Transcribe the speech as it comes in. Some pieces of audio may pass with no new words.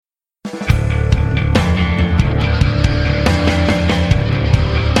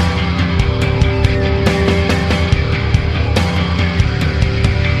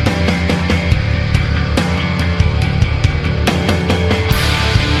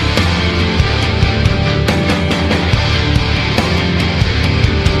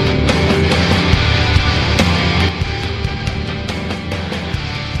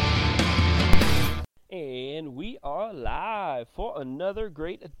another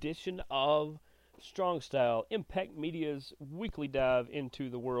great edition of Strong Style, Impact Media's weekly dive into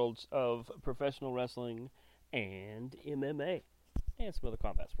the worlds of professional wrestling and MMA, and some other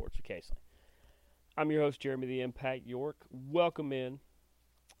combat sports occasionally. I'm your host, Jeremy the Impact York. Welcome in.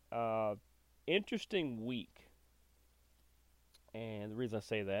 Interesting week. And the reason I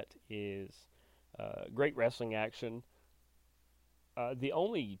say that is great wrestling action. The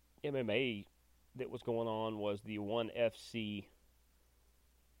only MMA that was going on was the ONE FC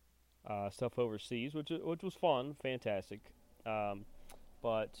stuff overseas, which was fun, fantastic.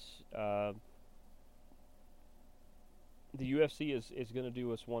 But the UFC is going to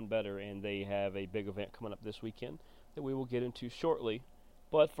do us one better, and they have a big event coming up this weekend that we will get into shortly.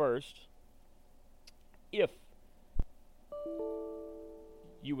 But first, if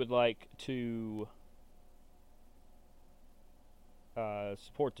you would like to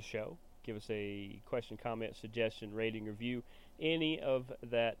support the show, give us a question, comment, suggestion, rating, review, any of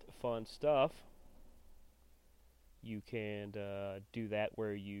that fun stuff, you can do that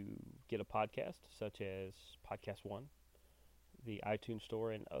where you get a podcast, such as Podcast One, the iTunes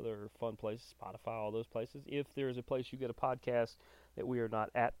Store, and other fun places, Spotify, all those places. If there is a place you get a podcast that we are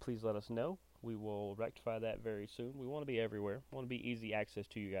not at, please let us know. We will rectify that very soon. We want to be everywhere. We want to be easy access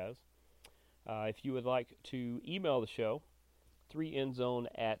to you guys. If you would like to email the show,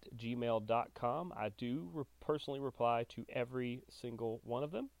 3endzone@gmail.com. I do personally reply to every single one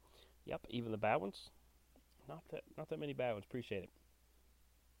of them. Yep, even the bad ones. Not that many bad ones. Appreciate it.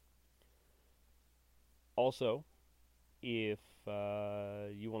 Also, if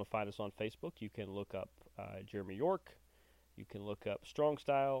you want to find us on Facebook, you can look up Jeremy York. You can look up Strong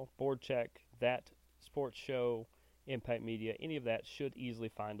Style, Board Check, That Sports Show, Impact Media. Any of that should easily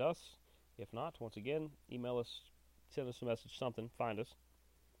find us. If not, once again, email us, send us a message, something, find us.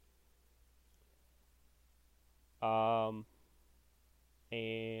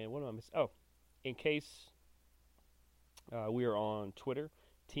 And what am I missing? Oh, in case we are on Twitter,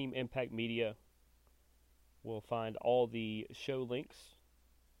 Team Impact Media will find all the show links.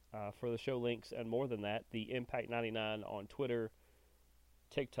 For the show links and more than that, the Impact 99 on Twitter,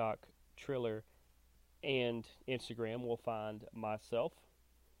 TikTok, Triller, and Instagram will find myself.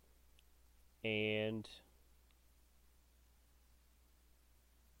 And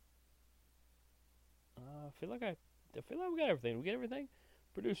I feel like we got everything. We get everything.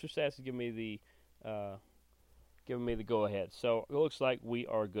 Producer Sass is giving me the go ahead. So it looks like we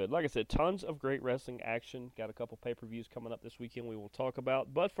are good. Like I said, tons of great wrestling action. Got a couple pay-per-views coming up this weekend we will talk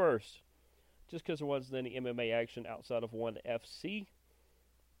about. But first, just because there wasn't any MMA action outside of ONE FC,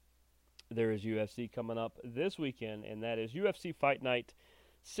 there is UFC coming up this weekend, and that is UFC Fight Night.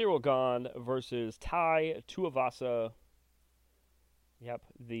 Ciryl Gane versus Tai Tuivasa. Yep,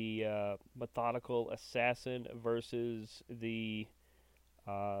 the methodical assassin versus the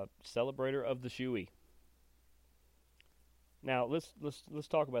celebrator of the shoey. Now let's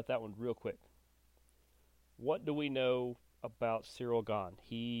talk about that one real quick. What do we know about Ciryl Gane?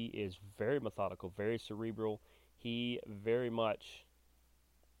 He is very methodical, very cerebral. He very much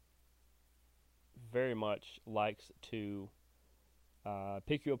likes to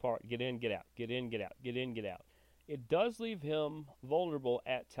pick you apart, get in, get out, get in, get out, get in, get out. It does leave him vulnerable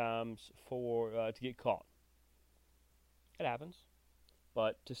at times for to get caught. It happens.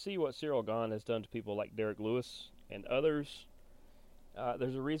 But to see what Ciryl Gane has done to people like Derek Lewis and others,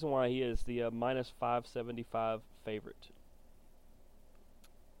 there's a reason why he is the minus 575 favorite.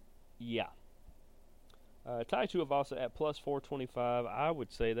 Yeah. Tai Tuivasa at plus 425, I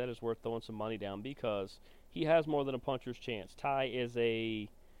would say that is worth throwing some money down because he has more than a puncher's chance. Tai is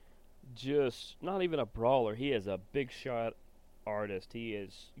not even a brawler. He is a big shot artist. He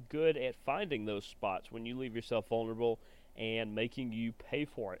is good at finding those spots when you leave yourself vulnerable and making you pay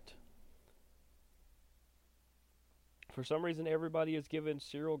for it. For some reason, everybody is giving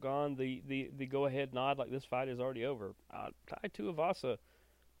Ciryl Gane the go-ahead nod like this fight is already over. Tai Tuivasa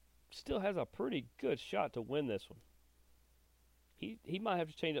still has a pretty good shot to win this one. He might have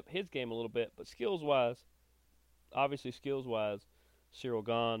to change up his game a little bit, but skills-wise, Ciryl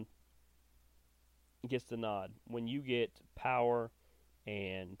Gane gets the nod. When you get power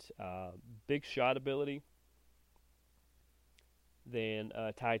and big shot ability, then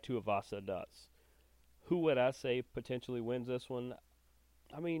Tai Tuivasa does. Who would I say potentially wins this one?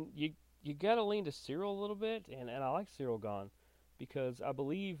 I mean, you got to lean to Ciryl a little bit, and I like Ciryl Gane because I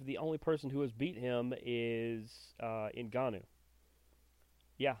believe the only person who has beat him is Ngannou.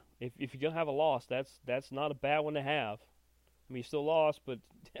 Yeah, if you're going to have a loss, that's not a bad one to have. I mean, you still lost, but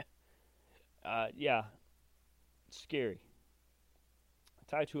yeah, scary.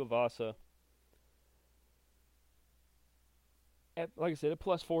 Tai Tuivasa like I said, at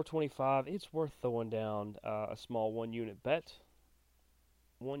plus 425, it's worth throwing down a small 1 unit bet.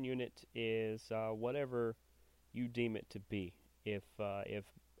 1 unit is whatever you deem it to be. If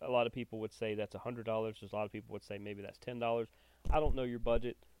a lot of people would say that's $100, there's a lot of people would say maybe that's $10. I don't know your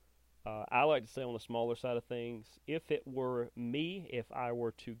budget. I like to stay on the smaller side of things. If it were me, if I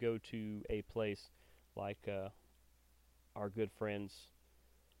were to go to a place like our good friends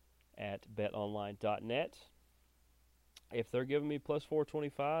at betonline.net, if they're giving me plus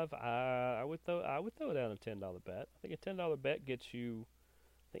 425, I would throw down a $10 bet. I think a $10 bet gets you,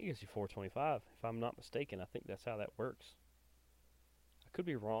 I think it gets you 425 if I'm not mistaken. I think that's how that works. I could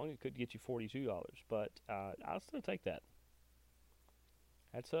be wrong. It could get you $42, but I'll still take that.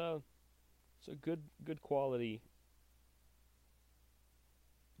 It's a good quality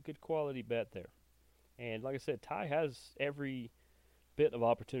bet there. And like I said, Ty has every bit of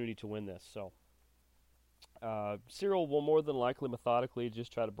opportunity to win this. So Cyril will more than likely methodically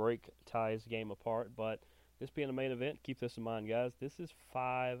just try to break Ty's game apart. But this being a main event, keep this in mind, guys. This is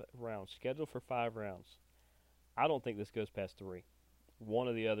 5 rounds, scheduled for 5 rounds. I don't think this goes past 3. One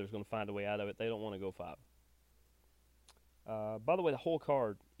or the other is going to find a way out of it. They don't want to go 5. By the way, the whole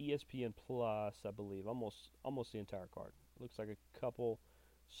card, ESPN Plus, I believe, almost the entire card. Looks like a couple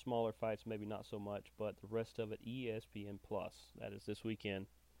smaller fights, maybe not so much, but the rest of it, ESPN Plus. That is this weekend.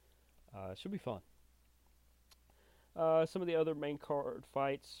 Should be fun. Some of the other main card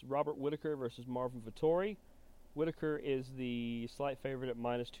fights: Robert Whittaker versus Marvin Vettori. Whittaker is the slight favorite at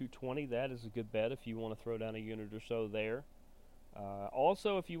minus 220. That is a good bet if you want to throw down a unit or so there.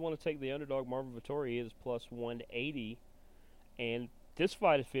 Also, if you want to take the underdog, Marvin Vettori is plus 180. And this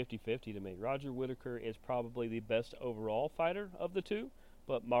fight is 50-50 to me. Roger Whittaker is probably the best overall fighter of the two,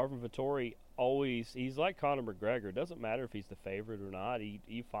 but Marvin Vettori he's like Conor McGregor. It doesn't matter if he's the favorite or not.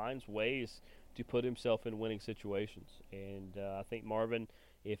 He finds ways to put himself in winning situations. And I think Marvin,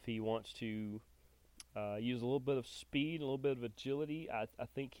 if he wants to use a little bit of speed, a little bit of agility, I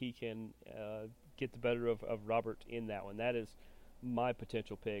think he can get the better of Robert in that one. That is my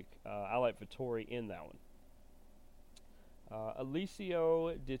potential pick. I like Vettori in that one.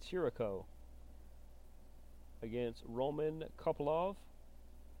 Alessio Di Chirico against Roman Kopylov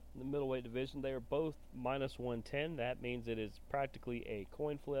in the middleweight division. They are both minus 110. That means it is practically a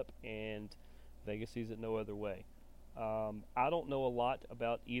coin flip, and Vegas sees it no other way. I don't know a lot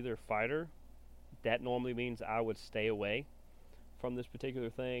about either fighter. That normally means I would stay away from this particular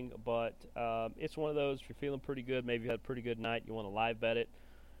thing, but it's one of those, if you're feeling pretty good, maybe you had a pretty good night, you want to live bet it.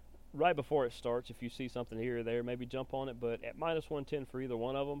 Right before it starts, if you see something here or there, maybe jump on it. But at minus 110 for either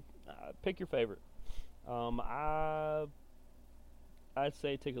one of them, pick your favorite. I'd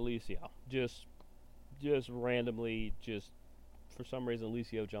say take Alessio. Just randomly, for some reason,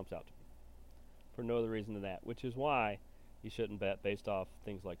 Alessio jumps out to me. For no other reason than that, which is why you shouldn't bet based off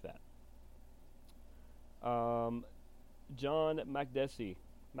things like that. John Magdesi.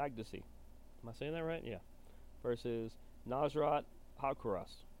 Am I saying that right? Yeah. Versus Nasrat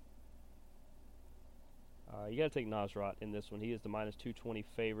Haqparast. You got to take Nasrat in this one. He is the minus 220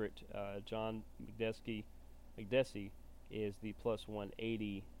 favorite. John Magdesi is the plus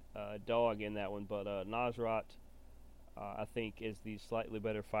 180 dog in that one. But Nasrat, I think, is the slightly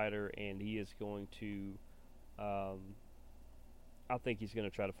better fighter, and he is going to. I think he's going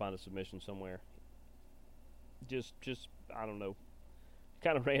to try to find a submission somewhere. Just I don't know,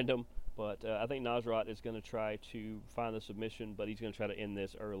 kind of random. But I think Nasrat is going to try to find the submission, but he's going to try to end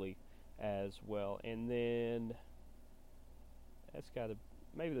this early as well. And then that's got to,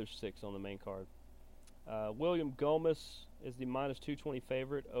 maybe there's 6 on the main card. William Gomez is the minus 220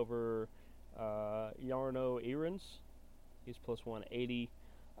 favorite over Yarno Irans. He's plus 180.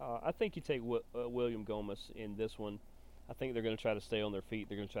 I think you take William Gomez in this one. I think they're going to try to stay on their feet.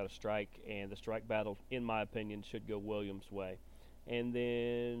 They're going to try to strike, and the strike battle, in my opinion, should go Williams' way. And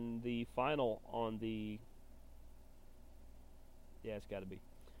then the final on the, it's got to be.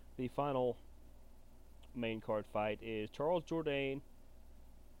 The final main card fight is Charles Jourdain,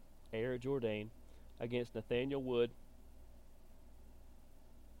 Air Jourdain, against Nathaniel Wood.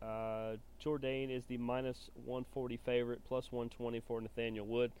 Jourdain is the minus 140 favorite, plus 120 for Nathaniel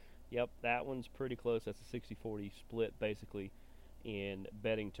Wood. Yep, that one's pretty close. That's a 60-40 split, basically, in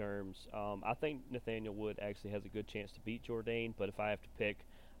betting terms. I think Nathaniel Wood actually has a good chance to beat Jourdain, but if I have to pick,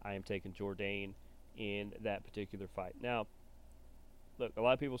 I am taking Jourdain in that particular fight. Now, look, a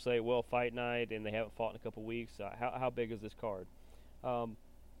lot of people say, well, Fight Night, and they haven't fought in a couple weeks. How big is this card?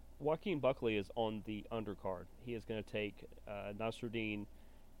 Joaquin Buckley is on the undercard. He is going to take Nasruddin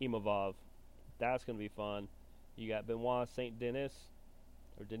Imavov. That's going to be fun. You got Benoit Saint Denis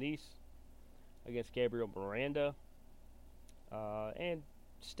against Gabriel Miranda. And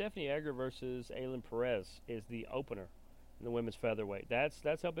Stephanie Egger versus Aylin Perez is the opener in the women's featherweight.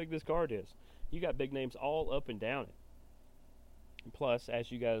 That's how big this card is. You got big names all up and down it. And plus,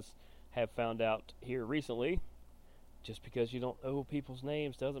 as you guys have found out here recently, just because you don't know people's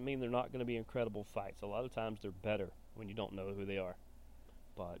names doesn't mean they're not going to be incredible fights. A lot of times they're better when you don't know who they are.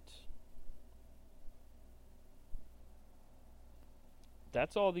 But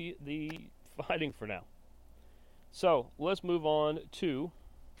that's all the fighting for now. So let's move on to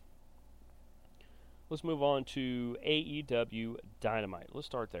AEW Dynamite. Let's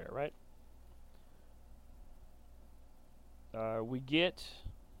start there, right? We get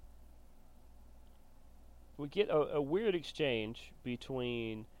a weird exchange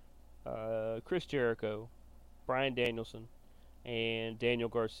between Chris Jericho, Bryan Danielson, and Daniel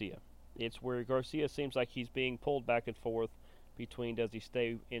Garcia. It's where Garcia seems like he's being pulled back and forth between does he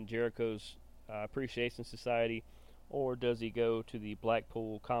stay in Jericho's Appreciation Society, or does he go to the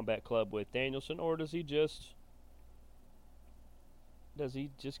Blackpool Combat Club with Danielson, or does he just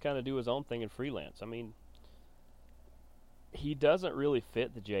kind of do his own thing and freelance? I mean, he doesn't really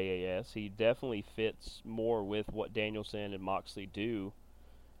fit the JAS. He definitely fits more with what Danielson and Moxley do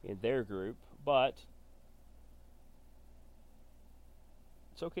in their group, but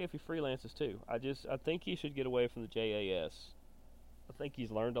it's okay if he freelances too. I think he should get away from the JAS. I think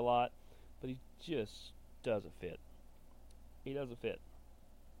he's learned a lot, but he just doesn't fit. He doesn't fit.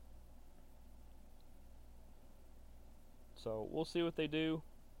 So we'll see what they do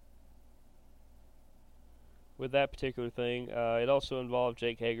with that particular thing. It also involved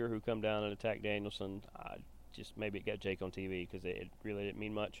Jake Hager, who come down and attacked Danielson. Just maybe it got Jake on TV because it really didn't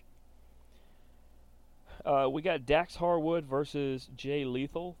mean much. We got Dax Harwood versus Jay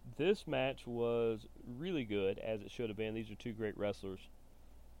Lethal. This match was really good, as it should have been. These are two great wrestlers.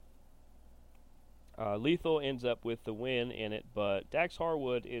 Lethal ends up with the win in it, but Dax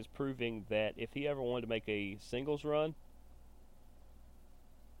Harwood is proving that if he ever wanted to make a singles run,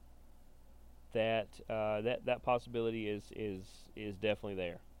 that possibility is definitely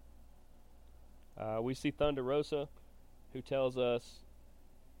there. We see Thunder Rosa, who tells us,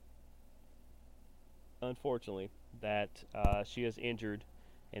 unfortunately, that she is injured,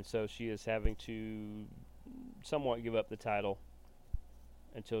 and so she is having to somewhat give up the title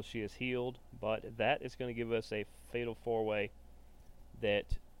until she is healed. But that is going to give us a fatal four-way that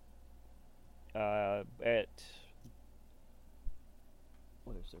at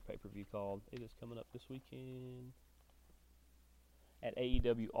what is their pay-per-view called? It is coming up this weekend at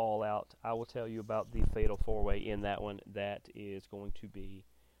AEW All Out. I will tell you about the fatal four-way in that one. That is going to be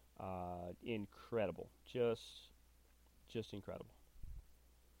incredible, just incredible.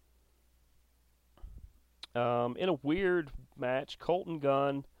 In a weird match, Colton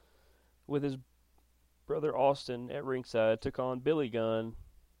Gunn with his brother Austin at ringside took on Billy Gunn.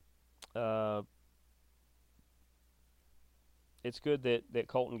 It's good that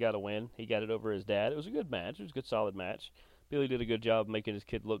Colton got a win. He got it over his dad. It was a good match. It was a good, solid match. Billy did a good job making his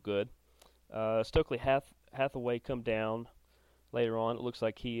kid look good. Stokely Hathaway come down later on. It looks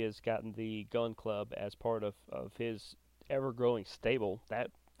like he has gotten the Gun Club as part of his ever-growing stable.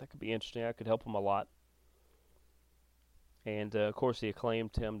 That could be interesting. That could help him a lot. And, of course, the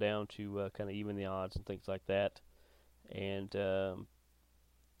Acclaimed him down to kind of even the odds and things like that. And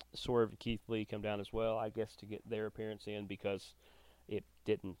Swerve and Keith Lee come down as well, I guess, to get their appearance in because it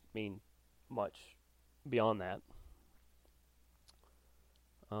didn't mean much beyond that.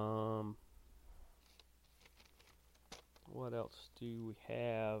 What else do we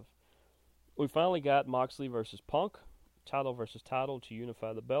have? We finally got Moxley versus Punk, title versus title to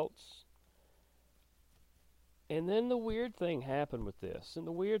unify the belts. And then the weird thing happened with this. And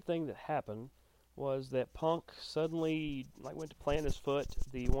the weird thing that happened was that Punk suddenly went to plant his foot,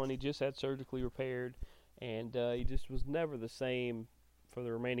 the one he just had surgically repaired, and he just was never the same for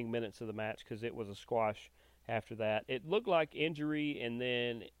the remaining minutes of the match because it was a squash after that. It looked like injury, and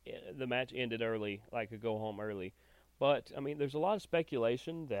then the match ended early, like a go-home early. But, I mean, there's a lot of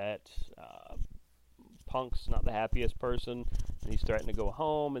speculation that Punk's not the happiest person, and he's threatening to go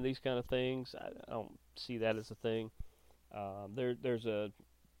home and these kind of things. I don't see that as a thing. There's a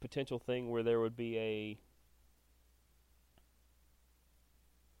potential thing where there would be a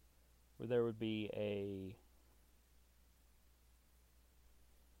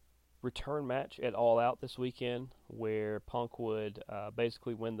return match at All Out this weekend where Punk would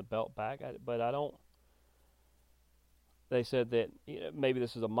basically win the belt back. But I don't. They said that maybe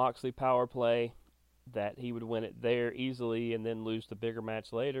this is a Moxley power play, that he would win it there easily and then lose the bigger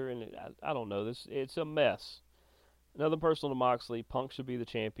match later. And I don't know. It's a mess. Another personal to Moxley, Punk should be the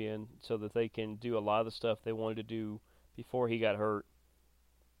champion so that they can do a lot of the stuff they wanted to do before he got hurt,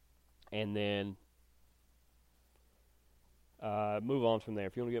 and then move on from there.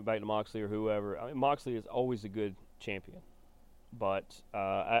 If you want to get back to Moxley or whoever, I mean, Moxley is always a good champion, but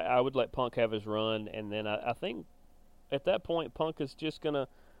I would let Punk have his run, and then I think at that point Punk is just gonna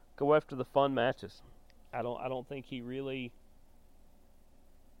go after the fun matches. I don't think he really.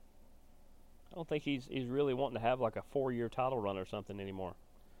 I don't think he's really wanting to have like a 4-year title run or something anymore.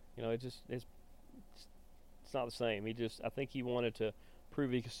 You know, it's not the same. I think he wanted to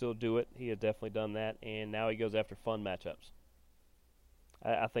prove he could still do it. He had definitely done that, and now he goes after fun matchups.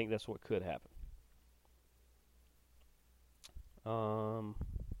 I think that's what could happen.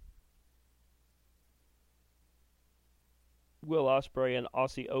 Will Ospreay and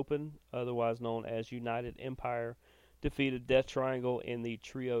Aussie Open, otherwise known as United Empire, defeated Death Triangle in the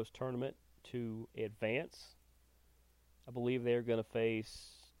Trios tournament to advance. I believe they're going to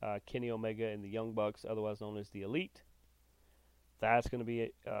face Kenny Omega and the Young Bucks, otherwise known as the Elite. That's going to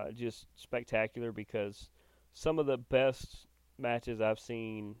be just spectacular because some of the best matches I've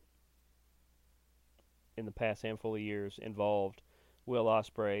seen in the past handful of years involved Will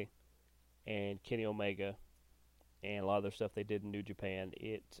Ospreay and Kenny Omega and a lot of their stuff they did in New Japan.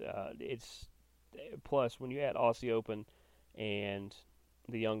 It's plus when you add Aussie Open and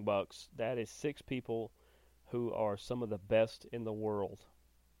the Young Bucks, that is 6 people who are some of the best in the world.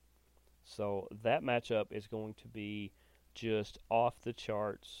 So that matchup is going to be just off the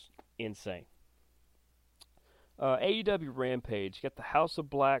charts insane. AEW Rampage, you got the House of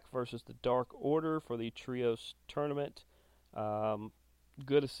Black versus the Dark Order for the Trios tournament.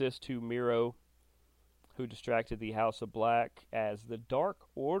 Good assist to Miro, who distracted the House of Black, as the Dark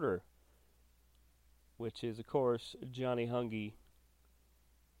Order, which is, of course, Johnny Hungy.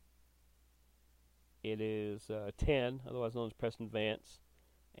 It is 10, otherwise known as Preston Vance,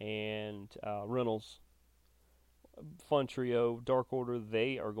 and Reynolds. Fun trio. Dark Order,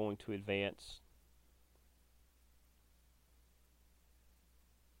 they are going to advance.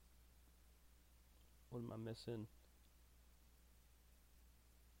 What am I missing?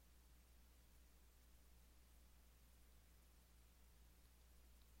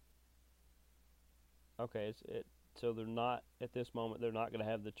 Okay, so they're not, at this moment, they're not going to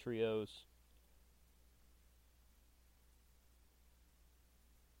have the trios.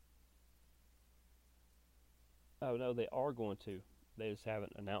 Oh, no, they are going to. They just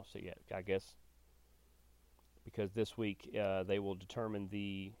haven't announced it yet, I guess. Because this week they will determine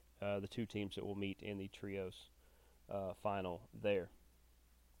the 2 teams that will meet in the trios final there.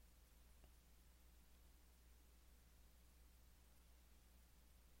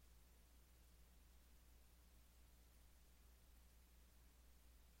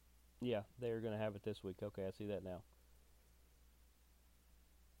 Yeah, they're going to have it this week. Okay, I see that now.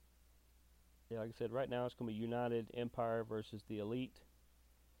 Yeah, like I said, right now it's going to be United Empire versus the Elite,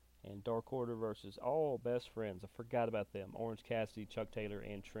 and Dark Order versus all best friends. I forgot about them. Orange Cassidy, Chuck Taylor,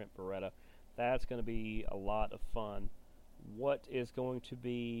 and Trent Beretta. That's going to be a lot of fun. What is going to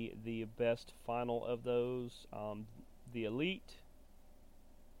be the best final of those? The Elite,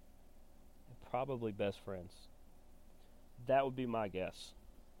 probably best friends. That would be my guess.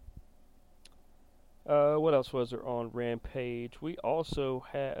 What else was there on Rampage? We also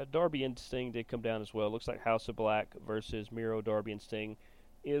had Darby and Sting did come down as well. Looks like House of Black versus Miro, Darby and Sting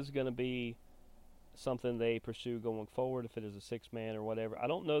is going to be something they pursue going forward if it is a 6-man or whatever. I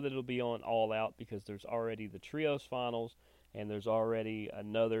don't know that it'll be on All Out because there's already the Trios finals and there's already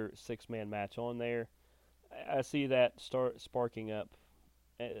another 6-man match on there. I see that start sparking up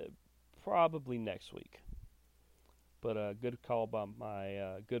probably next week. But a good call by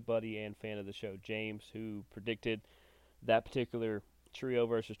my good buddy and fan of the show, James, who predicted that particular trio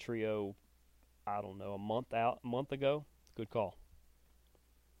versus trio, I don't know, a month ago. Good call.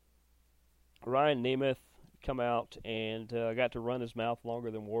 Ryan Nemeth come out and got to run his mouth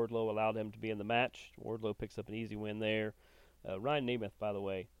longer than Wardlow allowed him to be in the match. Wardlow picks up an easy win there. Ryan Nemeth, by the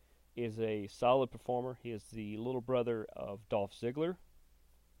way, is a solid performer. He is the little brother of Dolph Ziggler,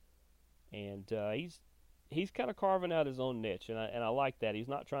 and he's kind of carving out his own niche, and I like that. He's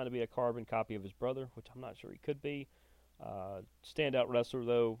not trying to be a carbon copy of his brother, which I'm not sure he could be. Standout wrestler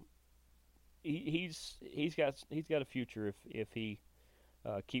though. He's got a future if he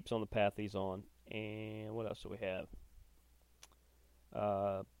keeps on the path he's on. And what else do we have?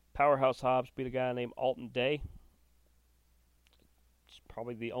 Powerhouse Hobbs beat a guy named Alton Day. It's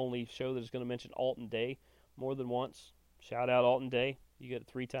probably the only show that is going to mention Alton Day more than once. Shout out Alton Day. You get it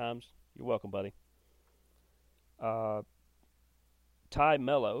 3 times. You're welcome, buddy. Ty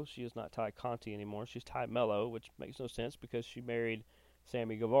Mello. She is not Ty Conti anymore. She's Ty Mello, which makes no sense because she married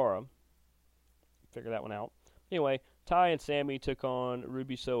Sammy Guevara. Figure that one out. Anyway, Ty and Sammy took on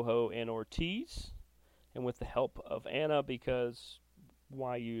Ruby Soho and Ortiz, and with the help of Anna, because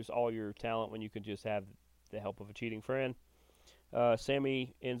why use all your talent when you can just have the help of a cheating friend?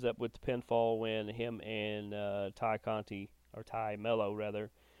 Sammy ends up with the pinfall when him and Ty Mello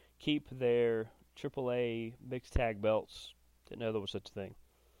rather, keep their AAA mixed tag belts. Didn't know there was such a thing.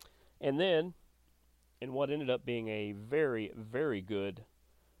 And then, in what ended up being a very, very good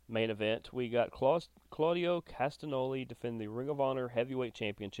main event, we got Claudio Castagnoli defend the Ring of Honor Heavyweight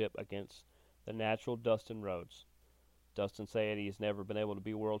Championship against the natural Dustin Rhodes. Dustin said he's never been able to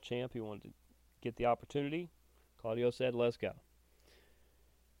be world champ. He wanted to get the opportunity. Claudio said, let's go.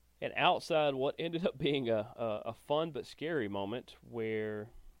 And outside what ended up being a fun but scary moment where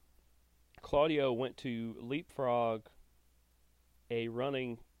Claudio went to leapfrog a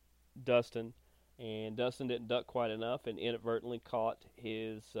running Dustin, and Dustin didn't duck quite enough and inadvertently caught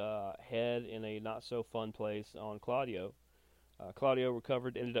his head in a not-so-fun place on Claudio. Claudio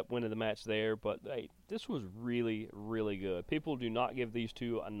recovered, ended up winning the match there, but hey, this was really, really good. People do not give these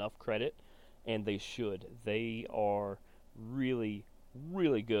two enough credit, and they should. They are really,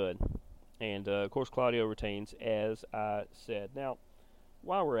 really good. And, of course, Claudio retains, as I said. Now,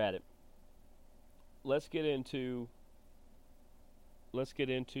 while we're at it, let's get into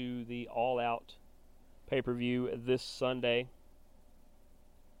the All Out pay-per-view this Sunday.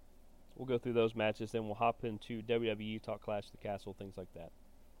 We'll go through those matches, then we'll hop into WWE, talk Clash of the Castle, things like that.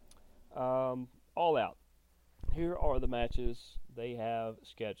 All Out. Here are the matches they have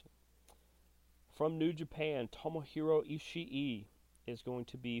scheduled. From New Japan, Tomohiro Ishii is going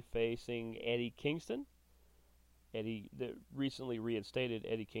to be facing Eddie Kingston. Recently reinstated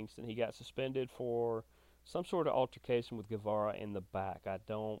Eddie Kingston. He got suspended for some sort of altercation with Guevara in the back.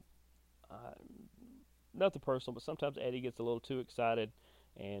 Nothing personal, but sometimes Eddie gets a little too excited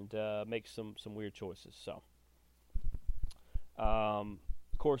and makes some weird choices. So, of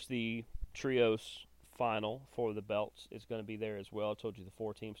course, the trios final for the belts is going to be there as well. I told you the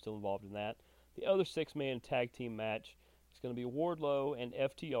 4 teams still involved in that. The other 6-man tag team match is going to be Wardlow and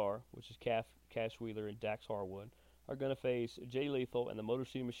FTR, which is Cash Wheeler and Dax Harwood, are going to face Jay Lethal and the Motor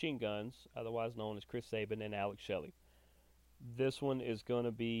City Machine Guns, otherwise known as Chris Sabin and Alex Shelley. This one is going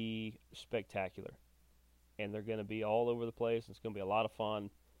to be spectacular, and they're going to be all over the place. It's going to be a lot of fun.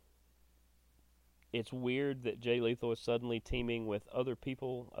 It's weird that Jay Lethal is suddenly teaming with other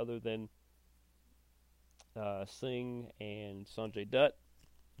people other than Singh and Sanjay Dutt,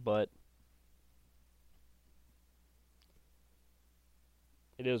 but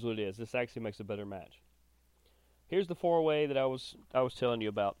it is what it is. This actually makes a better match. Here's the 4-way that I was telling you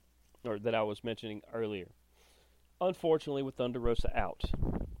about, or that I was mentioning earlier. Unfortunately, with Thunder Rosa out,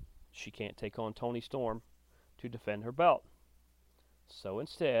 she can't take on Toni Storm to defend her belt. So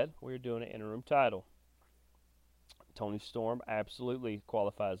instead, we're doing an interim title. Toni Storm absolutely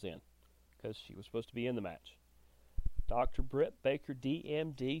qualifies in because she was supposed to be in the match. Dr. Britt Baker,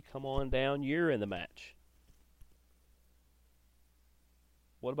 DMD, come on down. You're in the match.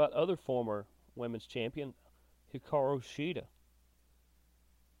 What about other former women's champion, Hikaru Shida?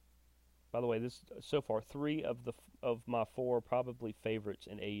 By the way, this so far 3 of my 4 probably favorites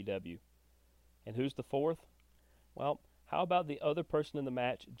in AEW. And who's the 4th? Well, how about the other person in the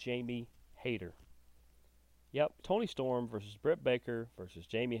match, Jamie Hayter? Yep, Toni Storm versus Britt Baker versus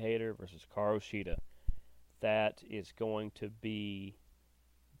Jamie Hayter versus Hikaru Shida. That is going to be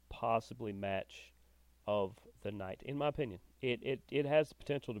possibly match of the night, in my opinion. It has the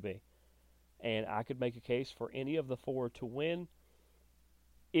potential to be. And I could make a case for any of the 4 to win.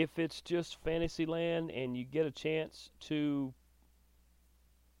 If it's just Fantasyland and you get a chance to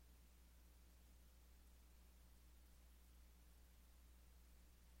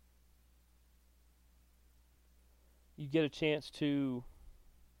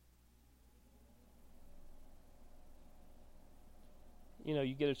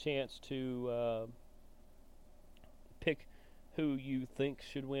pick who you think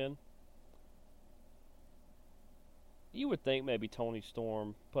should win. You would think maybe Toni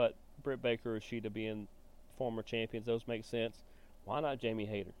Storm, but Britt Baker or Shida being former champions, those make sense. Why not Jamie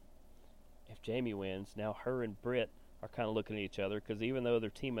Hayter? If Jamie wins, now her and Britt are kind of looking at each other, because even though they're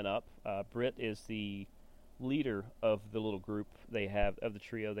teaming up, Britt is the leader of the little group they have, of the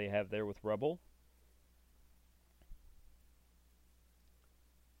trio they have there with Rebel.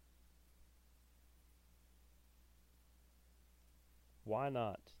 Why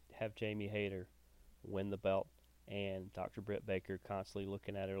not have Jamie Hayter win the belt and Dr. Britt Baker constantly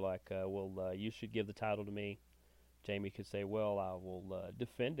looking at her like, you should give the title to me. Jamie could say, well, I will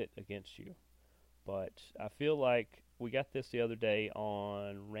defend it against you. But I feel like we got this the other day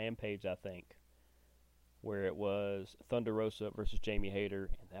on Rampage, I think. where it was Thunder Rosa versus Jamie Hayter,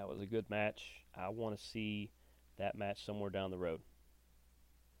 and that was a good match. I want to see that match somewhere down the road.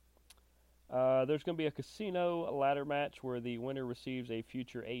 There's going to be a casino ladder match where the winner receives a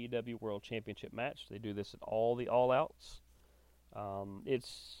future AEW World Championship match. They do this at all the All Outs.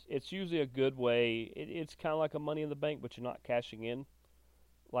 It's usually a good way. It's kind of like a Money in the Bank, but you're not cashing in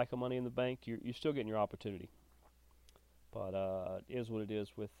like a Money in the Bank. You're still getting your opportunity. But it is what it is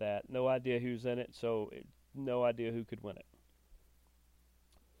with that. No idea who's in it, so no idea who could win it.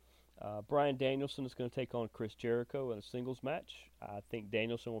 Bryan Danielson is going to take on Chris Jericho in a singles match. I think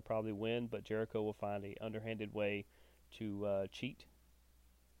Danielson will probably win, but Jericho will find an underhanded way to cheat.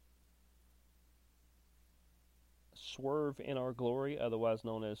 Swerve in Our Glory, otherwise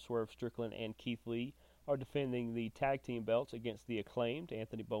known as Swerve Strickland and Keith Lee, are defending the tag team belts against the Acclaimed,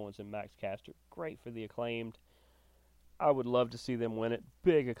 Anthony Bowens and Max Caster. Great for the Acclaimed. I would love to see them win it.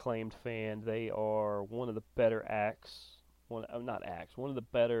 Big Acclaimed fan. They are one of the better acts. One of the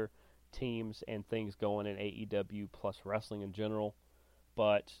better teams and things going in AEW plus wrestling in general.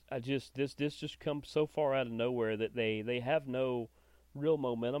 But this just comes so far out of nowhere that they have no real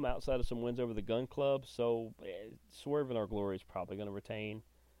momentum outside of some wins over the Gun Club. So Swerve in Our Glory is probably going to retain.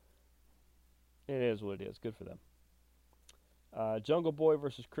 It is what it is. Good for them. Jungle Boy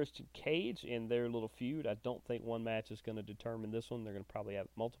versus Christian Cage in their little feud. I don't think one match is going to determine this one. They're going to probably have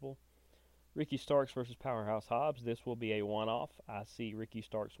multiple. Ricky Starks versus Powerhouse Hobbs. This will be a one-off. I see Ricky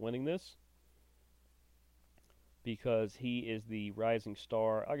Starks winning this because he is the rising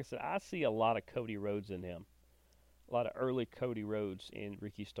star. Like I said, I see a lot of Cody Rhodes in him. A lot of early Cody Rhodes in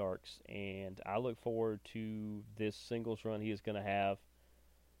Ricky Starks. And I look forward to this singles run he is going to have.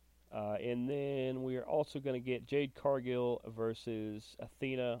 And then we are also going to get Jade Cargill versus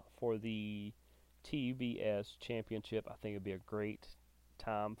Athena for the TBS Championship. I think it would be a great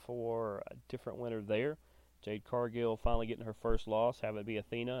time for a different winner there. Jade Cargill finally getting her first loss. Have it be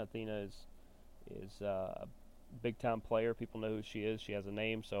Athena. Athena is a big-time player. People know who she is. She has a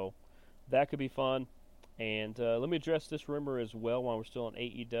name, so that could be fun. And let me address this rumor as well while we're still on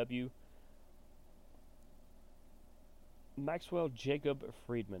AEW. Maxwell Jacob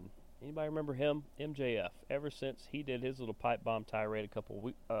Friedman. Anybody remember him? MJF. Ever since he did his little pipe bomb tirade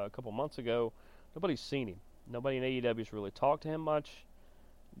a couple months ago, nobody's seen him. Nobody in AEW has really talked to him much.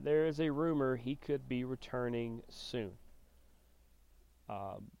 There is a rumor he could be returning soon.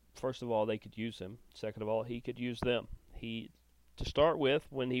 First of all, they could use him. Second of all, he could use them. To start with,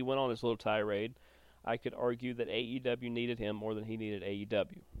 when he went on his little tirade, I could argue that AEW needed him more than he needed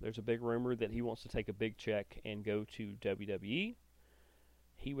AEW. There's a big rumor that he wants to take a big check and go to WWE.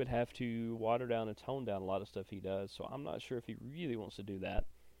 He would have to water down and tone down a lot of stuff he does, so I'm not sure if he really wants to do that.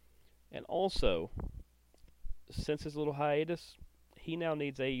 And also, since his little hiatus, he now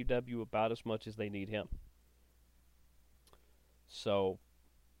needs AEW about as much as they need him. So,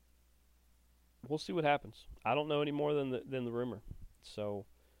 we'll see what happens. I don't know any more than the rumor. So,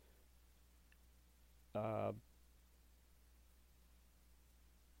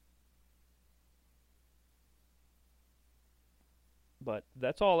 but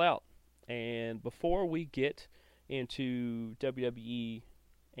that's all out. And before we get into WWE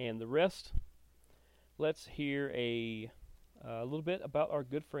and the rest, let's hear a little bit about our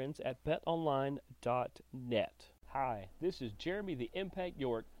good friends at betonline.net. Hi, this is Jeremy the Impact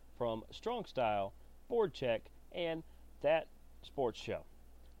York from Strong Style, Board Check, and That Sports Show.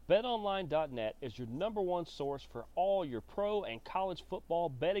 BetOnline.net is your number one source for all your pro and college football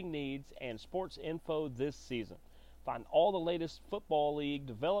betting needs and sports info this season. Find all the latest football league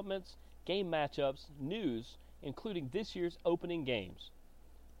developments, game matchups, news, including this year's opening games.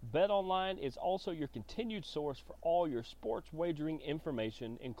 BetOnline is also your continued source for all your sports wagering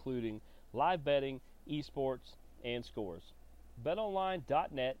information, including live betting, esports, and scores.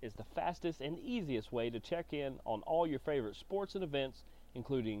 BetOnline.net is the fastest and easiest way to check in on all your favorite sports and events,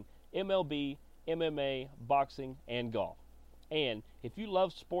 including MLB, MMA, boxing, and golf. And if you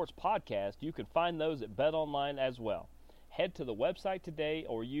love sports podcasts, you can find those at BetOnline as well. Head to the website today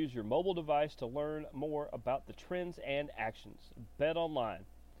or use your mobile device to learn more about the trends and actions. BetOnline,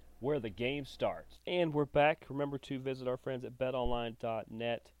 where the game starts. And we're back. Remember to visit our friends at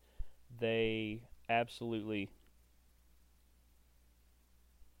betonline.net. They absolutely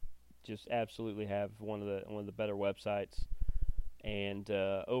have one of the better websites. And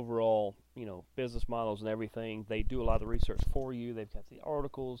overall, business models and everything, they do a lot of the research for you. They've got the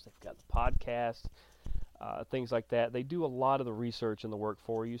articles, they've got the podcast, things like that. They do a lot of the research and the work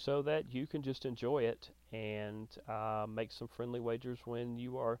for you so that you can just enjoy it and make some friendly wagers when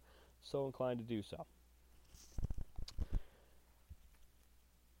you are so inclined to do so.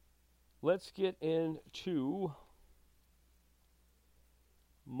 Let's get into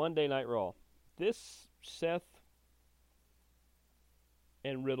Monday Night Raw. This Seth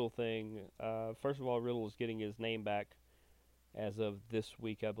and Riddle thing, first of all, Riddle is getting his name back as of this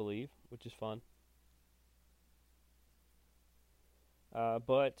week, I believe, which is fun.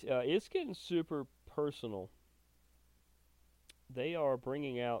 But it's getting super personal. They are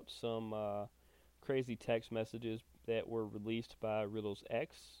bringing out some crazy text messages that were released by Riddle's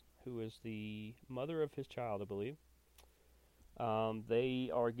ex, who is the mother of his child, I believe. They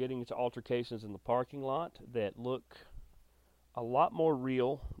are getting into altercations in the parking lot that look a lot more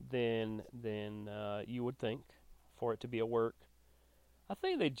real than you would think for it to be a work. I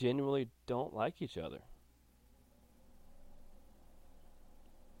think they genuinely don't like each other.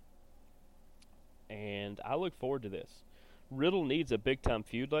 And I look forward to this. Riddle needs a big-time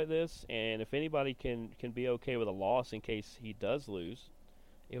feud like this, and if anybody can be okay with a loss in case he does lose,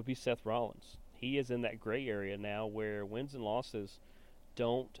 it would be Seth Rollins. He is in that gray area now where wins and losses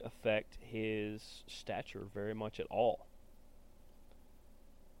don't affect his stature very much at all.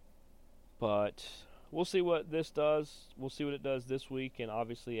 But we'll see what this does. We'll see what it does this week, and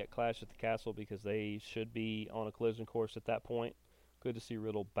obviously at Clash at the Castle, because they should be on a collision course at that point. Good to see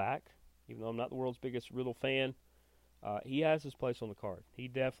Riddle back. Even though I'm not the world's biggest Riddle fan, he has his place on the card. He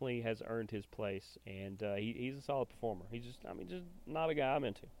definitely has earned his place, and he's a solid performer. He's just not a guy I'm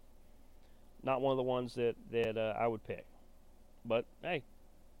into. Not one of the ones that I would pick. But hey,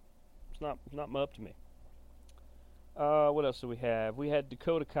 it's not up to me. What else do we have? We had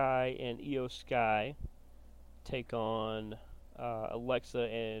Dakota Kai and Io Sky take on Alexa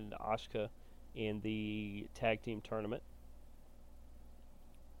and Asuka in the tag team tournament.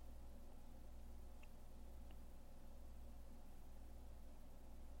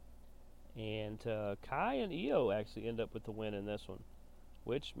 And Kai and Io actually end up with the win in this one,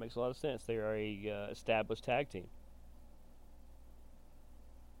 which makes a lot of sense. They are a established tag team.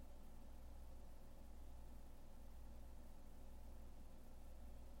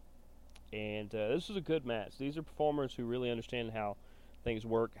 And this was a good match. These are performers who really understand how things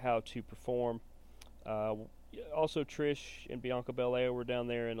work, how to perform. Also, Trish and Bianca Belair were down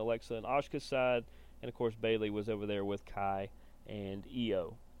there, and Alexa and Asuka's side, and of course Bayley was over there with Kai and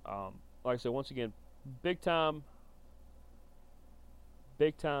Io. Like I said, once again, big tag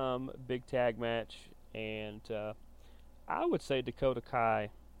match, and I would say Dakota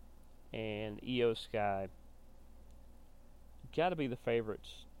Kai and Io Sky got to be the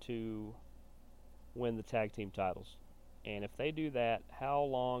favorites to win the tag team titles. And if they do that, how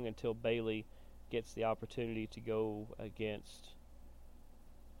long until Bayley gets the opportunity to go against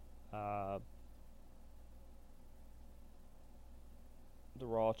the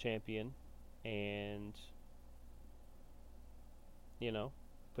Raw champion and,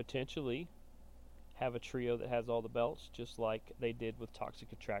 potentially have a trio that has all the belts, just like they did with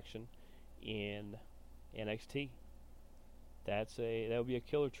Toxic Attraction in NXT? That would be a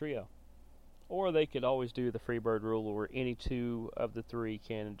killer trio. Or they could always do the Freebird rule where any two of the three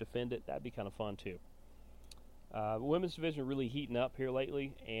can defend it. That'd be kind of fun too. Women's division really heating up here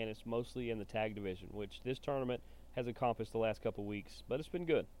lately, and it's mostly in the tag division, which this tournament has accomplished the last couple weeks, but it's been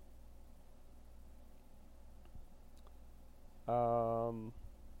good.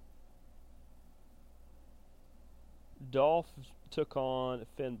 Dolph took on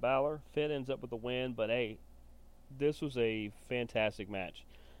Finn Balor. Finn ends up with a win, but hey, this was a fantastic match.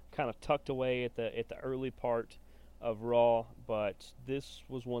 Kind of tucked away at the early part of Raw, but this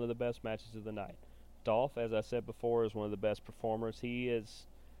was one of the best matches of the night. Dolph, as I said before, is one of the best performers. He is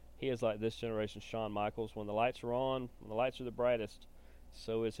like this generation's Shawn Michaels. When the lights are on, when the lights are the brightest,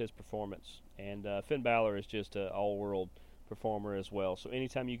 so is his performance. And Finn Balor is just an all-world performer as well. So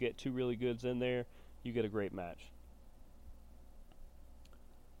anytime you get two really goods in there, you get a great match.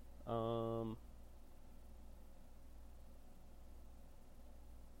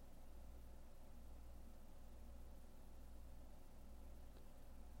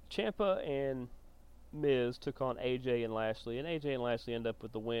 Ciampa and Miz took on AJ and Lashley, and AJ and Lashley end up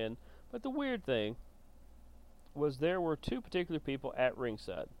with the win. But the weird thing was there were two particular people at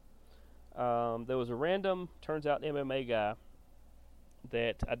ringside. There was a random, turns out, MMA guy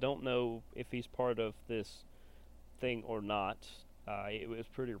that I don't know if he's part of this thing or not. It was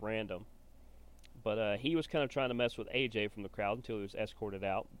pretty random. But he was kind of trying to mess with AJ from the crowd until he was escorted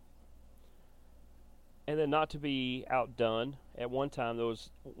out. And then, not to be outdone, at one time,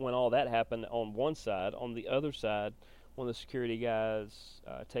 when all that happened on one side, on the other side, one of the security guys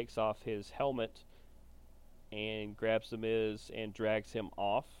takes off his helmet and grabs the Miz and drags him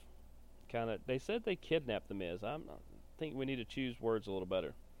off. They said they kidnapped the Miz. I think we need to choose words a little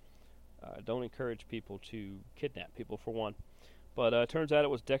better. Don't encourage people to kidnap people, for one. But turns out it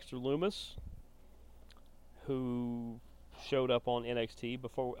was Dexter Lumis who showed up on NXT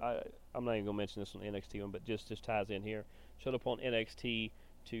before. I'm not even going to mention this on the NXT one, but just ties in here. Showed up on NXT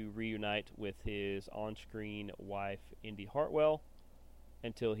to reunite with his on-screen wife, Indy Hartwell,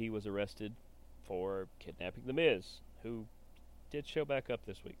 until he was arrested for kidnapping The Miz, who did show back up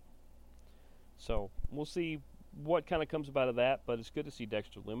this week. So we'll see what kind of comes about of that, but it's good to see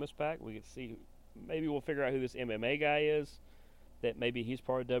Dexter Lumis back. We can see, maybe we'll figure out who this MMA guy is, that maybe he's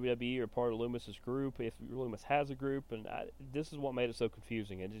part of WWE or part of Lumis's group, if Lumis has a group, and this is what made it so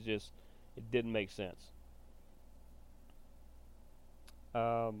confusing. It didn't make sense.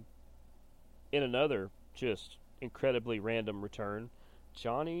 In another just incredibly random return,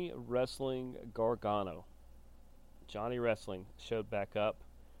 Johnny Wrestling Gargano. Johnny Wrestling showed back up,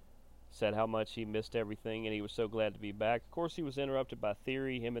 said how much he missed everything, and he was so glad to be back. Of course, he was interrupted by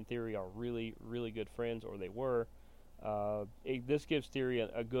Theory. Him and Theory are really, really good friends, or they were. This gives Theory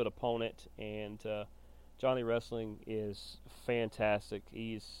a good opponent, and Johnny Wrestling is fantastic.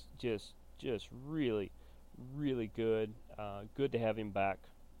 He's just really, really good. Good to have him back.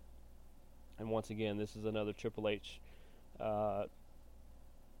 And once again, this is another Triple H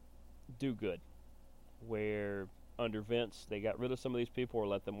do good, where under Vince they got rid of some of these people or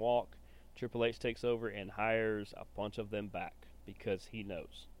let them walk. Triple H takes over and hires a bunch of them back because he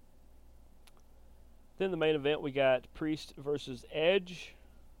knows. Then the main event, we got Priest versus Edge,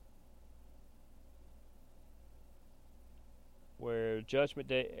 where Judgment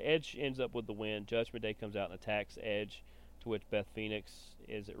Day, Edge ends up with the win. Judgment Day comes out and attacks Edge, to which Beth Phoenix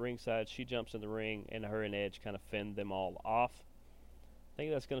is at ringside. She jumps in the ring, and her and Edge kind of fend them all off. I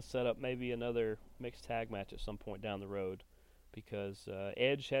think that's going to set up maybe another mixed tag match at some point down the road, because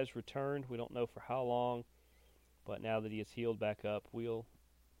Edge has returned. We don't know for how long, but now that he is healed back up, we'll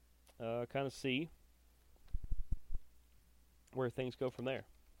kind of see where things go from there.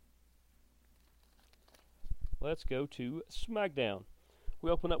 Let's go to SmackDown. We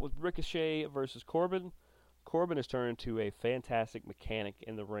open up with Ricochet versus Corbin. Corbin has turned into a fantastic mechanic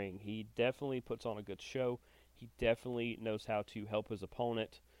in the ring. He definitely puts on a good show. He definitely knows how to help his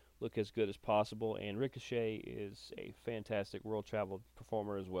opponent look as good as possible, and Ricochet is a fantastic world travel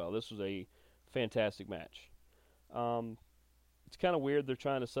performer as well. This was a fantastic match. It's kind of weird they're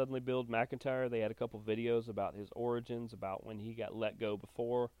trying to suddenly build McIntyre. They had a couple videos about his origins, about when he got let go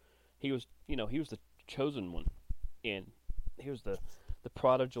before. He was the chosen one he was the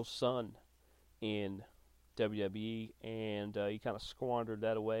prodigal son in WWE, and he kind of squandered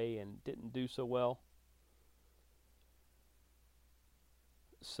that away and didn't do so well.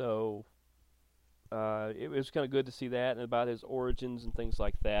 So it was kind of good to see that, and about his origins and things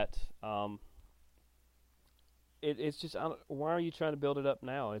like that. It's just, why are you trying to build it up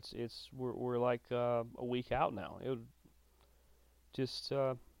now? We're like a week out now. It would just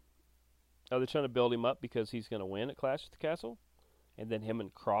are they trying to build him up because he's going to win at Clash at the Castle, and then him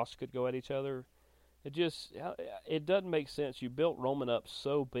and Cross could go at each other? It doesn't make sense. You built Roman up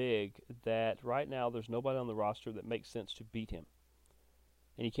so big that right now there's nobody on the roster that makes sense to beat him.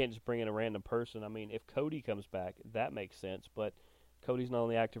 And you can't just bring in a random person. I mean, if Cody comes back, that makes sense, but Cody's not on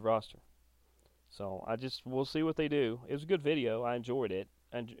the active roster. So we'll see what they do. It was a good video. I enjoyed it.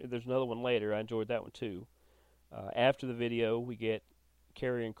 And there's another one later. I enjoyed that one too. After the video, we get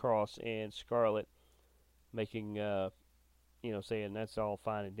Karrion Kross and Scarlett making, saying that's all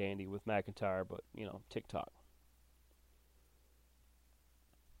fine and dandy with McIntyre, but, TikTok.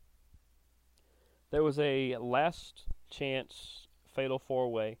 There was a last chance fatal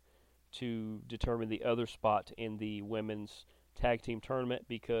four-way to determine the other spot in the women's tag team tournament,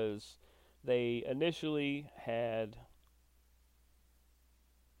 because they initially had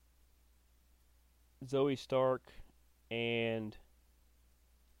Zoe Stark and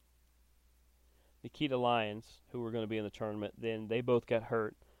Nikita Lyons, who were going to be in the tournament. Then they both got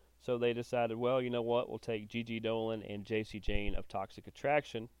hurt, so they decided, well, you know what, we'll take Gigi Dolan and JC Jane of Toxic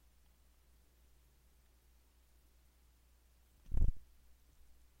Attraction.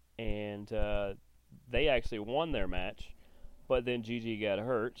 And they actually won their match, but then Gigi got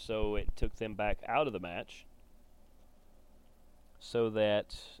hurt, so it took them back out of the match. So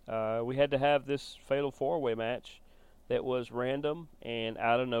that we had to have this fatal four-way match that was random, and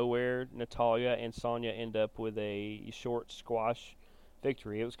out of nowhere, Natalya and Sonya end up with a short squash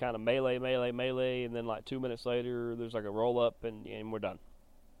victory. It was kind of melee, and then like 2 minutes later, there's like a roll-up, and we're done.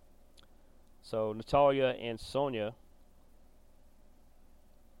 So Natalya and Sonya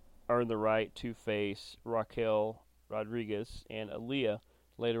earned the right to face Raquel Rodriguez and Aaliyah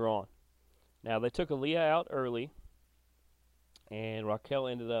later on. Now, they took Aaliyah out early, and Raquel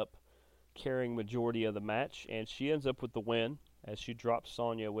ended up carrying majority of the match, and she ends up with the win as she drops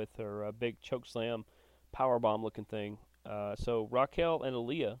Sonya with her big chokeslam, powerbomb looking thing. So Raquel and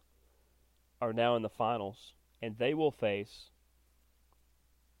Aaliyah are now in the finals, and they will face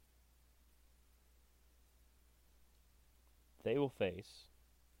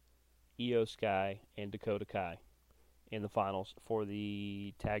Io Sky and Dakota Kai in the finals for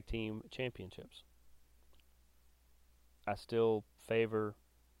the tag team championships. I still favor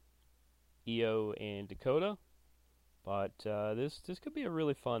Io and Dakota, but this could be a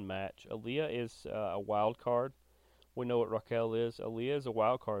really fun match. Aaliyah is a wild card. We know what Raquel is. Aaliyah is a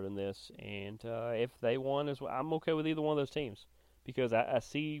wild card in this, and if they won, I'm okay with either one of those teams because I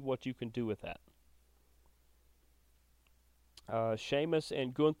see what you can do with that. Sheamus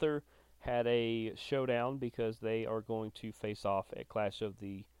and Gunther had a showdown because they are going to face off at Clash of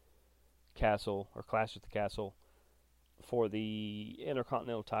the Castle for the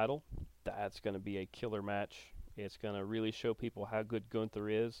Intercontinental title. That's going to be a killer match. It's going to really show people how good Gunther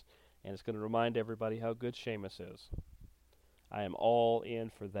is, and it's going to remind everybody how good Sheamus is. I am all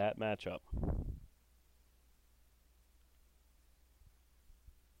in for that matchup.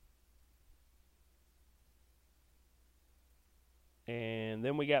 And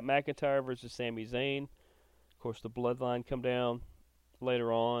then we got McIntyre versus Sami Zayn. Of course, the Bloodline come down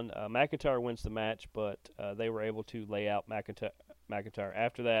later on. McIntyre wins the match, but they were able to lay out McIntyre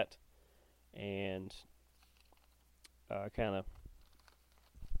after that and kind of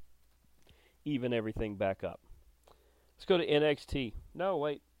even everything back up. Let's go to NXT. No,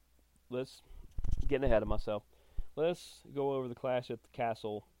 wait. Let's get ahead of myself. Let's go over the Clash at the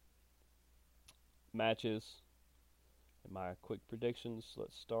Castle matches. And my quick predictions.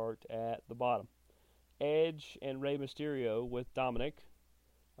 Let's start at the bottom. Edge and Rey Mysterio with Dominic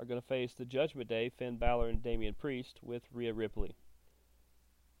are going to face the Judgment Day, Finn Balor and Damian Priest with Rhea Ripley.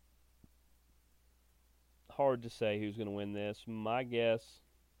 Hard to say who's going to win this. My guess,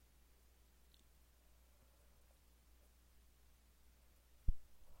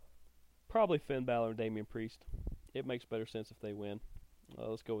 probably Finn Balor and Damian Priest. It makes better sense if they win.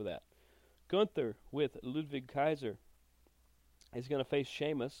 Let's go with that. Gunther with Ludwig Kaiser is going to face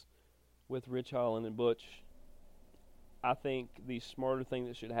Sheamus with Rich Holland and Butch. I think the smarter thing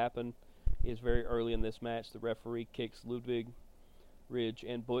that should happen is very early in this match, the referee kicks Ludwig, Ridge,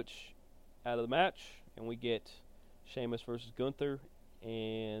 and Butch out of the match, and we get Sheamus versus Gunther,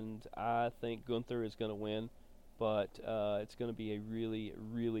 and I think Gunther is going to win, but it's going to be a really,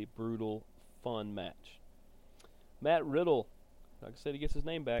 really brutal, fun match. Matt Riddle, like I said, he gets his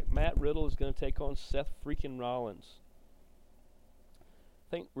name back. Matt Riddle is going to take on Seth freaking Rollins.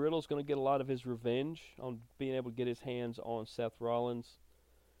 I think Riddle's going to get a lot of his revenge on being able to get his hands on Seth Rollins,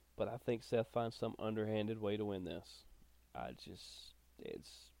 but I think Seth finds some underhanded way to win this.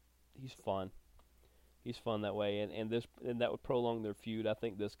 He's fun. He's fun that way, and that would prolong their feud. I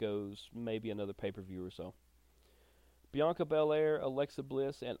think this goes maybe another pay-per-view or so. Bianca Belair, Alexa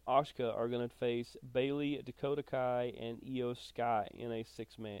Bliss, and Asuka are going to face Bayley, Dakota Kai, and Io Sky in a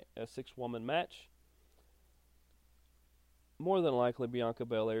six-woman match. More than likely, Bianca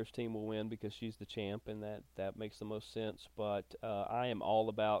Belair's team will win because she's the champ, and that makes the most sense. But I am all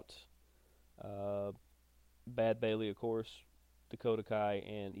about Bad Bayley, of course, Dakota Kai,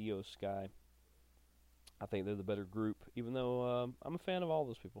 and Io Sky. I think they're the better group, even though I'm a fan of all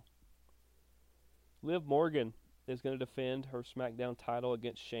those people. Liv Morgan is going to defend her SmackDown title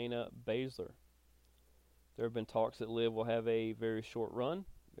against Shayna Baszler. There have been talks that Liv will have a very short run.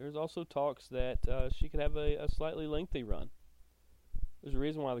 There's also talks that she could have a slightly lengthy run. There's a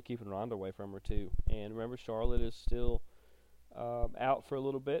reason why they're keeping Ronda away from her, too. And remember, Charlotte is still out for a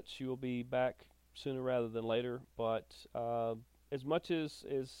little bit. She will be back sooner rather than later. But as much as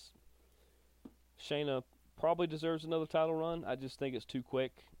Shayna probably deserves another title run, I just think it's too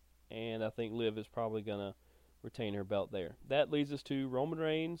quick. And I think Liv is probably going to retain her belt there. That leads us to Roman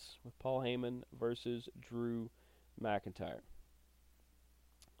Reigns with Paul Heyman versus Drew McIntyre.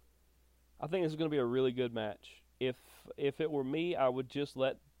 I think this is going to be a really good match. If it were me, I would just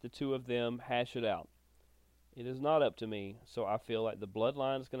let the two of them hash it out. It is not up to me, so I feel like the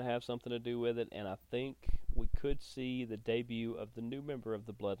Bloodline is going to have something to do with it, and I think we could see the debut of the new member of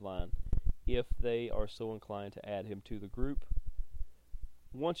the Bloodline if they are so inclined to add him to the group.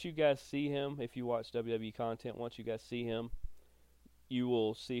 Once you guys see him, if you watch WWE content, once you guys see him, you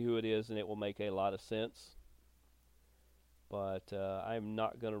will see who it is, and it will make a lot of sense. But I'm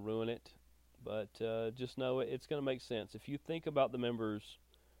not going to ruin it. But just know it's going to make sense. If you think about the members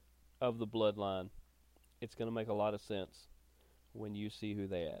of the Bloodline, it's going to make a lot of sense when you see who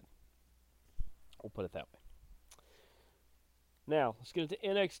they add. We'll put it that way. Now, let's get into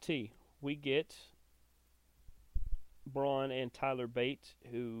NXT. we get Braun and Tyler Bate,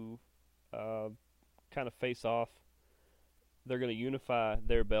 who kind of face off. They're going to unify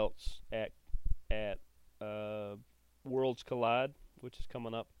their belts at Worlds Collide, which is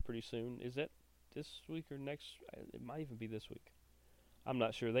coming up pretty soon. Is it this week or next? It might even be this week. I'm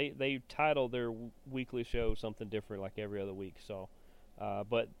not sure. They title their weekly show something different, like every other week. So,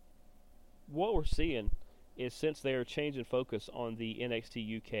 but what we're seeing is, since they're changing focus on the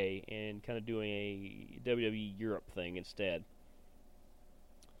NXT UK and kind of doing a WWE Europe thing instead,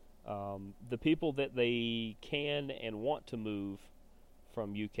 the people that they can and want to move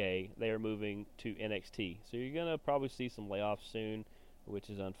from UK, they are moving to NXT. So you're gonna probably see some layoffs soon, which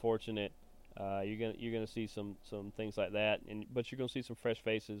is unfortunate. You're gonna see some things like that, but you're gonna see some fresh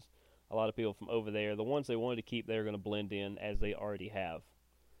faces. A lot of people from over there. The ones they wanted to keep, they're gonna blend in as they already have.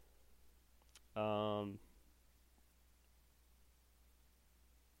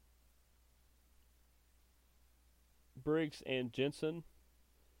 Briggs and Jensen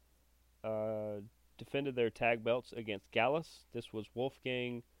defended their tag belts against Gallus. This was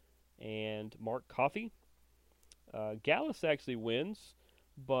Wolfgang and Mark Coffey. Gallus actually wins,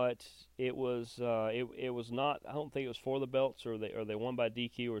 but it was not. I don't think it was for the belts, or they won by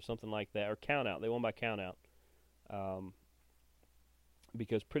DQ or something like that, or count out. They won by count out,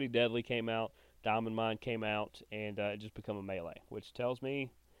 because Pretty Deadly came out, Diamond Mine came out, and it just become a melee, which tells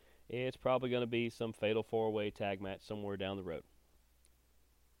me it's probably going to be some fatal 4-way tag match somewhere down the road.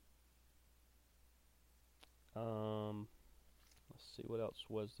 Let's see, what else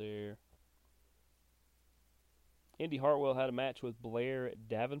was there. Indy Hartwell had a match with Blair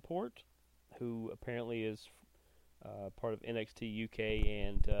Davenport, who apparently is part of NXT UK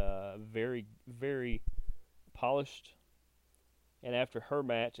and very, very polished. And after her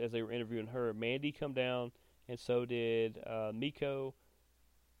match, as they were interviewing her, Mandy come down, and so did Miko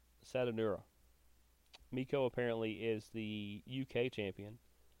Satonura. Miko apparently is the UK champion.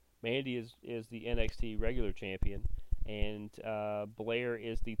 Mandy is the NXT regular champion. And Blair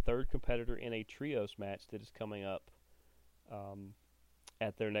is the third competitor in a trios match that is coming up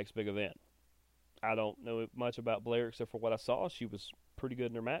at their next big event. I don't know much about Blair except for what I saw. She was pretty good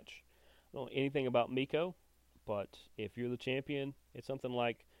in her match. I don't know anything about Miko, but if you're the champion, it's something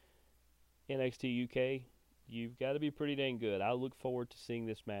like NXT UK, you've got to be pretty dang good. I look forward to seeing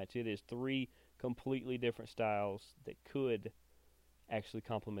this match. It is 3 completely different styles that could actually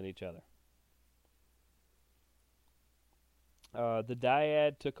complement each other. The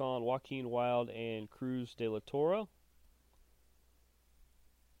Dyad took on Joaquin Wilde and Cruz de la Torre.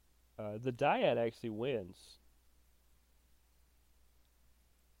 The Dyad actually wins.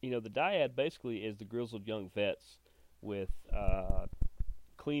 You know, the Dyad basically is the grizzled young vets with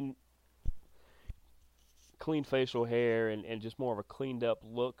clean facial hair and just more of a cleaned up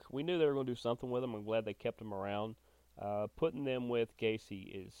look. We knew they were going to do something with them. I'm glad they kept them around. Putting them with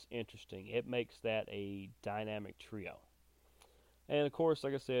Gacy is interesting. It makes that a dynamic trio. And, of course,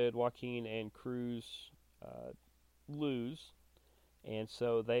 like I said, Joaquin and Cruz lose. And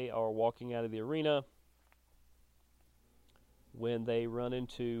so they are walking out of the arena when they run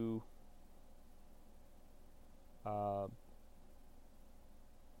into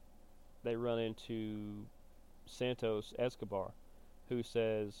Santos Escobar, who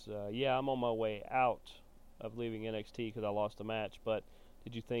says, yeah, I'm on my way out of leaving NXT because I lost a match, but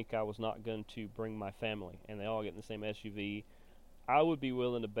did you think I was not going to bring my family? And they all get in the same SUV. I would be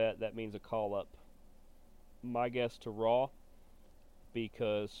willing to bet that means a call-up. My guess to Raw,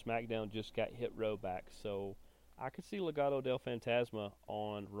 because SmackDown just got hit row back. So I could see Legado del Fantasma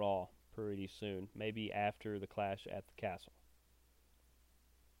on Raw pretty soon, maybe after the Clash at the Castle.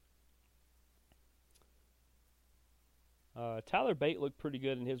 Tyler Bate looked pretty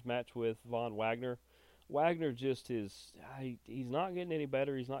good in his match with Von Wagner. Wagner just is, he's not getting any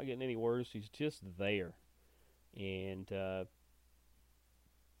better, he's not getting any worse, he's just there. And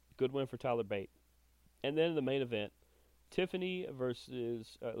good win for Tyler Bate. And then in the main event, Tiffany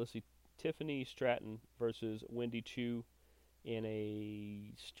Stratton versus Wendy Chu in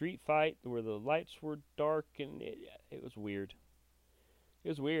a street fight where the lights were dark, and it was weird. It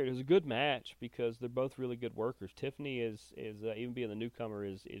was weird. It was a good match because they're both really good workers. Tiffany is even being the newcomer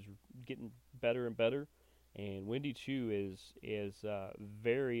is getting better and better, and Wendy Chu is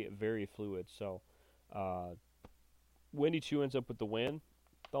very, very fluid. So Wendy Chu ends up with the win.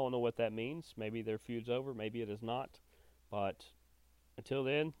 Don't know what that means. Maybe their feud's over. Maybe it is not. But until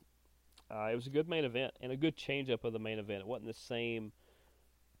then, it was a good main event and a good change-up of the main event. It wasn't the same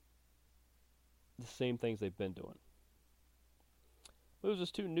things they've been doing. Moves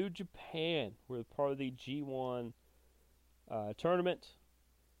us to New Japan. We're part of the G1 tournament.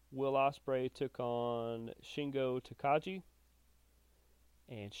 Will Ospreay took on Shingo Takagi.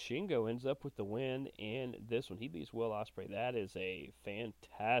 And Shingo ends up with the win in this one. He beats Will Ospreay. That is a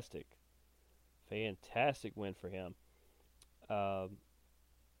fantastic win for him. Will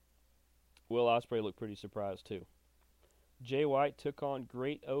Ospreay looked pretty surprised too. Jay White took on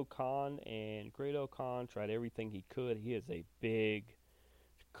Great O'Khan, and Great O'Khan tried everything he could. He is a big,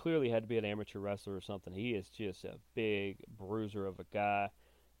 clearly had to be an amateur wrestler or something. He is just a big bruiser of a guy.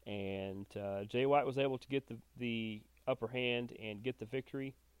 And Jay White was able to get the upper hand and get the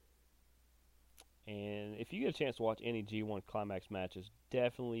victory. And if you get a chance to watch any G1 Climax matches,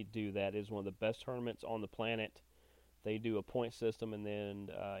 definitely do that. It is one of the best tournaments on the planet. They do a point system and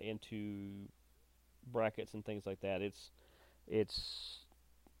then into brackets and things like that. It's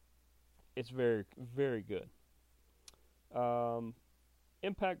very, very good.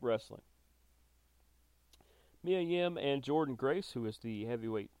 Impact Wrestling. Mia Yim and Jordan Grace, who is the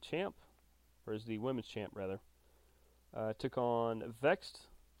heavyweight champ, or is the women's champ rather, took on Vexed,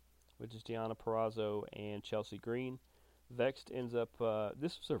 which is Deonna Purrazzo and Chelsea Green. Vexed ends up,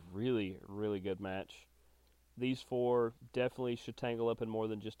 this was a really, really good match. These four definitely should tangle up in more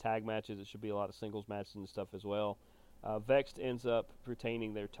than just tag matches. It should be a lot of singles matches and stuff as well. Vexed ends up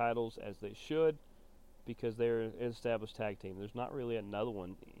retaining their titles as they should because they're an established tag team. There's not really another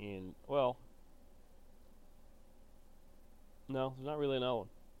one in, well, no, there's not really another one.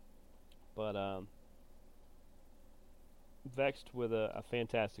 But Vexed with a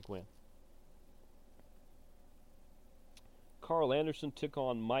fantastic win. Carl Anderson took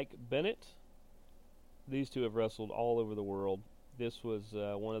on Mike Bennett. These two have wrestled all over the world. This was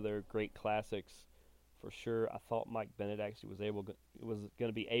one of their great classics for sure. I thought Mike Bennett actually was going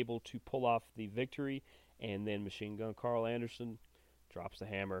to be able to pull off the victory, and then Machine Gun Carl Anderson drops the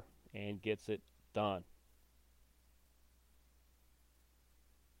hammer and gets it done.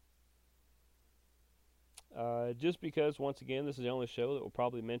 Just because, once again, this is the only show that will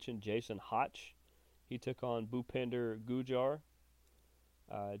probably mention Jason Hotch. He took on Bhupinder Gujar.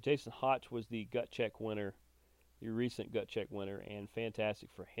 Jason Hotch was the gut check winner, the recent gut check winner, and fantastic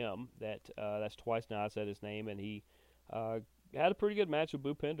for him. That's twice now I said his name, and he had a pretty good match with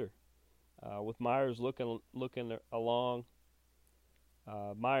Bhupinder. With Myers looking along.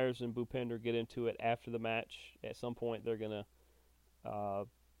 Myers and Bhupinder get into it after the match. At some point, they're going to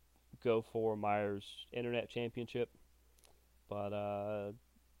go for Myers' Internet Championship. But,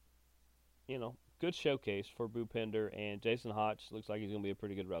 good showcase for Bhupinder, and Jason Hotch looks like he's going to be a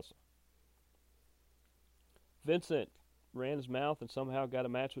pretty good wrestler. Vincent ran his mouth and somehow got a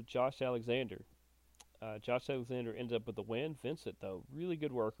match with Josh Alexander. Josh Alexander ends up with the win. Vincent, though, really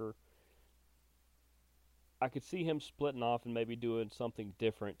good worker. I could see him splitting off and maybe doing something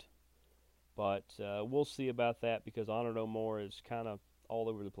different, but we'll see about that because Honor No More is kind of all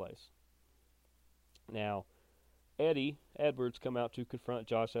over the place. Now, Eddie Edwards come out to confront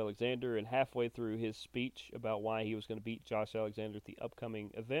Josh Alexander, and halfway through his speech about why he was going to beat Josh Alexander at the upcoming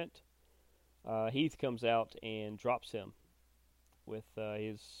event, Heath comes out and drops him with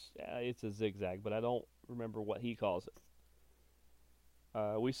it's a zigzag, but I don't remember what he calls it.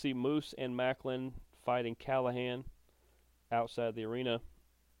 We see Moose and Macklin fighting Callahan outside the arena.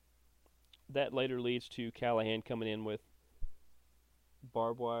 That later leads to Callahan coming in with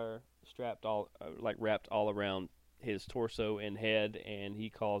barbed wire wrapped all around his torso and head, and he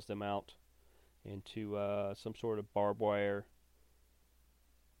calls them out into some sort of barbed wire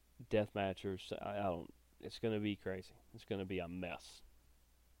death match or it's going to be crazy. It's going to be a mess.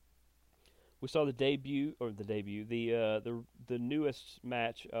 We saw the newest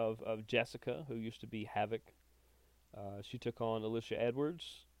match of Jessica, who used to be Havoc. She took on Alicia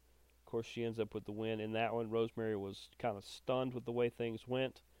Edwards. Of course, she ends up with the win in that one. Rosemary was kind of stunned with the way things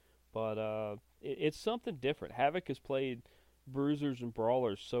went, but it's something different. Havoc has played bruisers and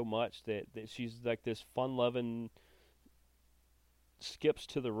brawlers so much that she's like this fun-loving, skips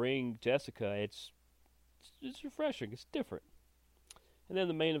to the ring Jessica. It's refreshing. It's different. And then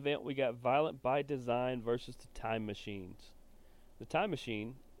the main event, we got Violent by Design versus the Time Machines. The Time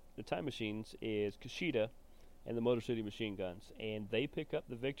Machines is Kushida and the Motor City Machine Guns, and they pick up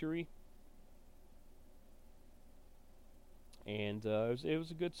the victory. And it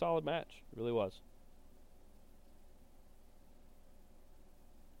was a good, solid match. It really was.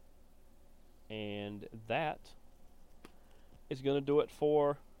 And that is going to do it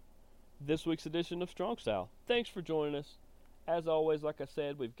for this week's edition of Strong Style. Thanks for joining us. As always, like I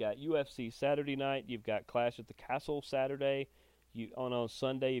said, we've got UFC Saturday night. You've got Clash at the Castle Saturday. On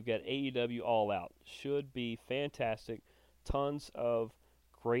Sunday, you've got AEW All Out. Should be fantastic. Tons of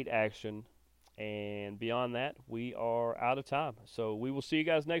great action. And beyond that, we are out of time. So we will see you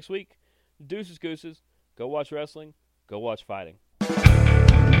guys next week. Deuces, gooses. Go watch wrestling. Go watch fighting.